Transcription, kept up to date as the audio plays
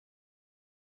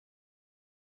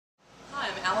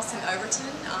Alison Overton.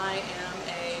 I am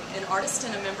an artist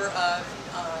and a member of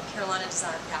Carolina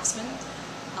Design Craftsmen.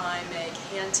 I make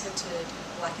hand-tinted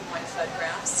black and white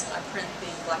photographs. I print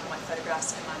the black and white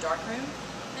photographs in my darkroom,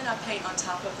 and I paint on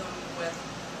top of them with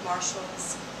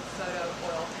Marshall's photo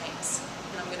oil paints.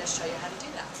 And I'm going to show you how to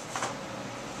do that.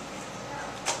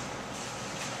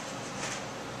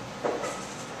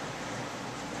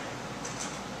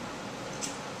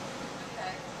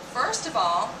 First of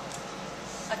all,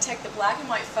 I take the black and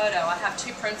white photo. I have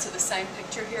two prints of the same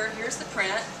picture here. Here's the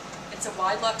print. It's a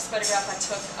wide lux photograph I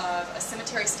took of a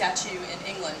cemetery statue in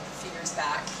England a few years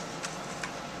back.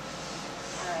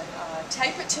 I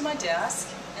tape it to my desk,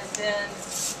 and then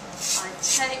I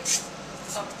take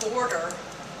a border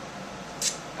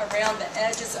around the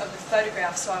edges of the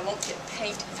photograph so I won't get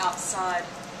paint outside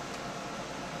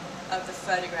of the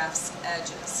photograph's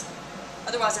edges.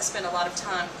 Otherwise, I spend a lot of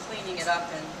time cleaning it up,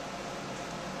 and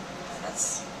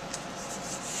that's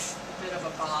a bit of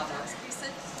a bother. Piece of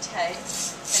tape,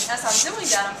 and as I'm doing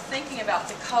that, I'm thinking about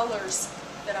the colors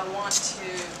that I want to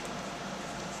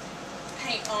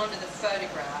paint onto the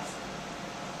photograph.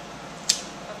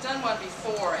 I've done one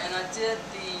before, and I did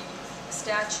the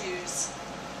statue's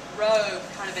robe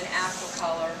kind of an aqua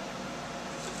color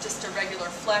with just a regular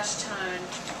flesh tone.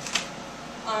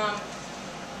 I'm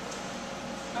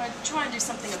going to try and do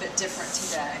something a bit different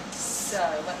today. So,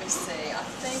 let me see. I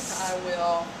think I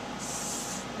will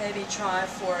maybe try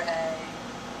for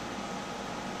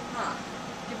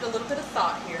give it a little bit of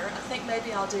thought here. I think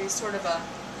maybe I'll do sort of a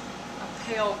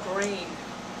pale green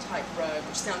type robe,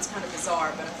 which sounds kind of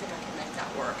bizarre, but I think I can make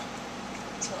that work.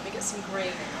 So let me get some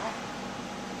green out.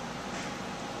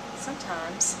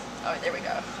 Sometimes, oh, there we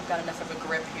go. I've got enough of a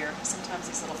grip here. Sometimes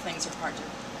these little things are hard to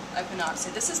open up. So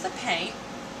this is the paint.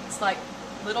 It's like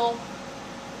little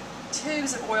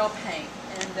tubes of oil paint,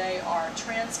 and they are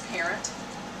transparent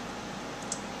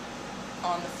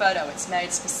on the photo. It's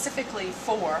made specifically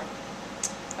for,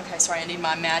 okay, sorry, I need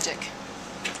my magic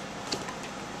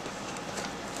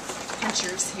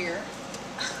pinchers here.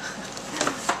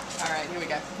 Alright, here we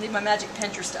go. I need my magic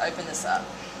pinchers to open this up.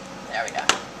 There we go.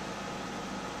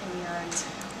 And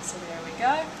so there we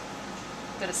go.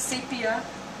 A bit of sepia.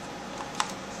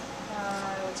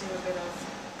 I'll do a bit of,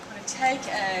 I'm going to take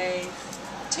a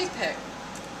toothpick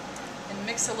and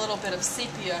mix a little bit of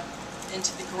sepia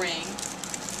into the green.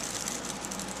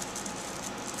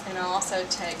 And I'll also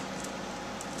take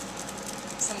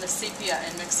some of the sepia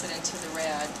and mix it into the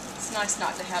red. It's nice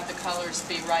not to have the colors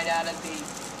be right out of the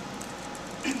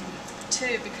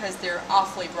tube because they're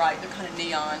awfully bright. They're kind of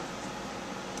neon.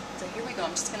 So here we go.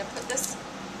 I'm just going to put this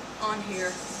on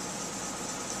here.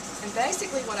 And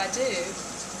basically what I do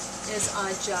is I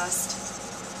just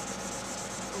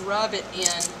rub it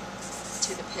in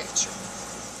to the picture.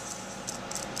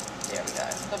 There we go.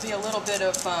 There'll be a little bit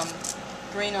of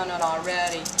green on it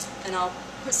already, and I'll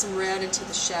put some red into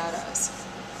the shadows.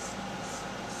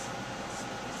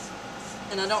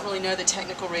 And I don't really know the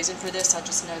technical reason for this. I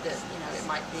just know that, you know, it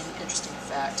might be an interesting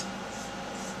effect.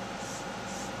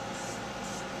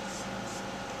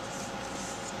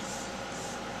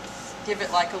 Give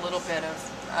it like a little bit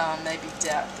of maybe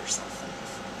depth or something.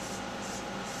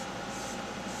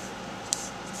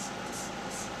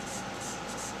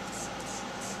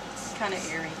 Kind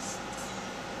of eerie.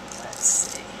 Let's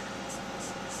see.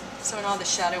 So in all the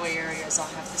shadowy areas, I'll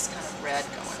have this kind of red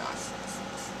going on.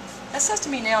 That says to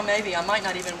me now maybe I might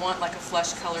not even want like a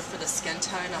flesh color for the skin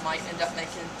tone. I might end up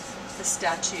making the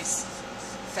statue's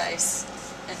face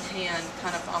and hand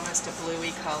kind of almost a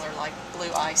bluey color, like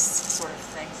blue ice sort of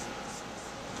thing.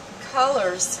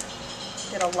 Colors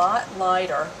get a lot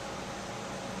lighter,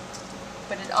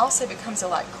 but it also becomes a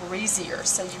lot greasier,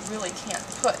 so you really can't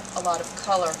put a lot of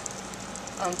color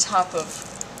on top of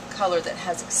color that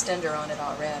has extender on it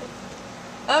already.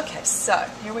 Okay, so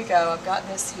here we go. I've got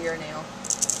this here now.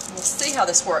 We'll see how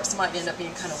this works. It might end up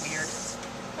being kind of weird,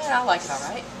 but I like it all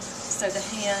right. So the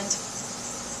hand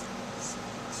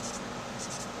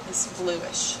is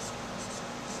bluish,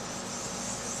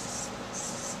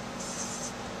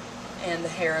 and the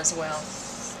hair as well.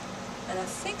 And I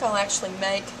think I'll actually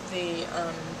make the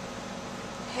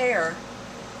hair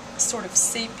sort of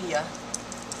sepia.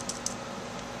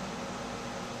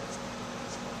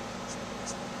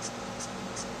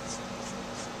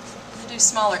 Do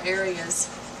smaller areas,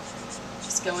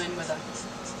 just go in with a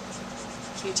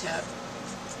Q-tip.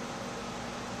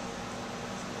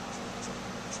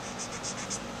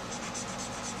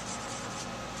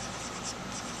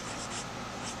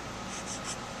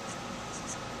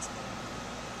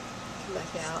 Come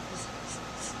back out.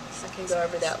 I can go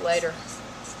over that later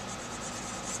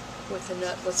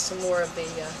with some more of the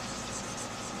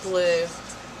blue.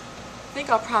 think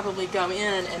I'll probably go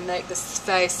in and make this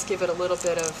face, give it a little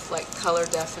bit of like color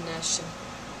definition,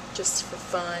 just for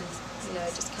fun. You know,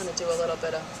 just kind of do a little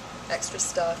bit of extra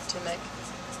stuff to make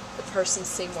the person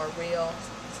seem more real,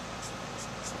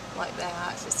 like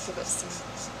that. Just give it some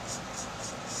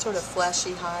sort of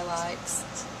fleshy highlights.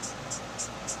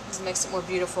 It makes it more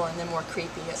beautiful and then more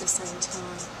creepy at the same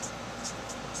time.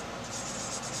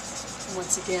 And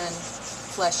once again,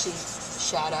 fleshy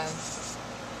shadow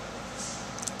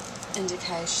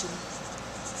indication.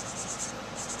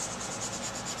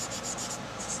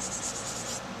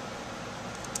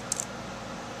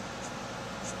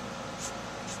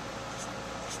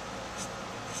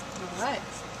 Alright,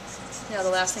 now the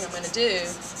last thing I'm going to do,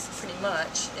 pretty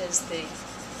much, is the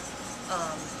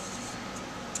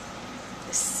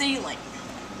ceiling.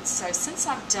 So since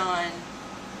I've done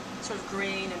sort of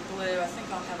green and blue, I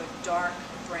think I'll have a dark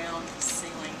brown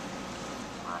ceiling.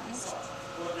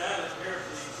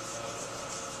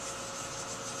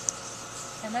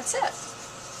 And that's it.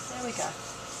 There we go.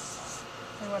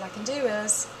 And what I can do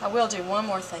is, I will do one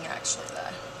more thing actually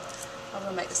though. I'm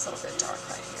going to make this a little bit dark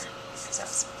right here, because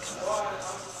that's kind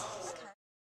of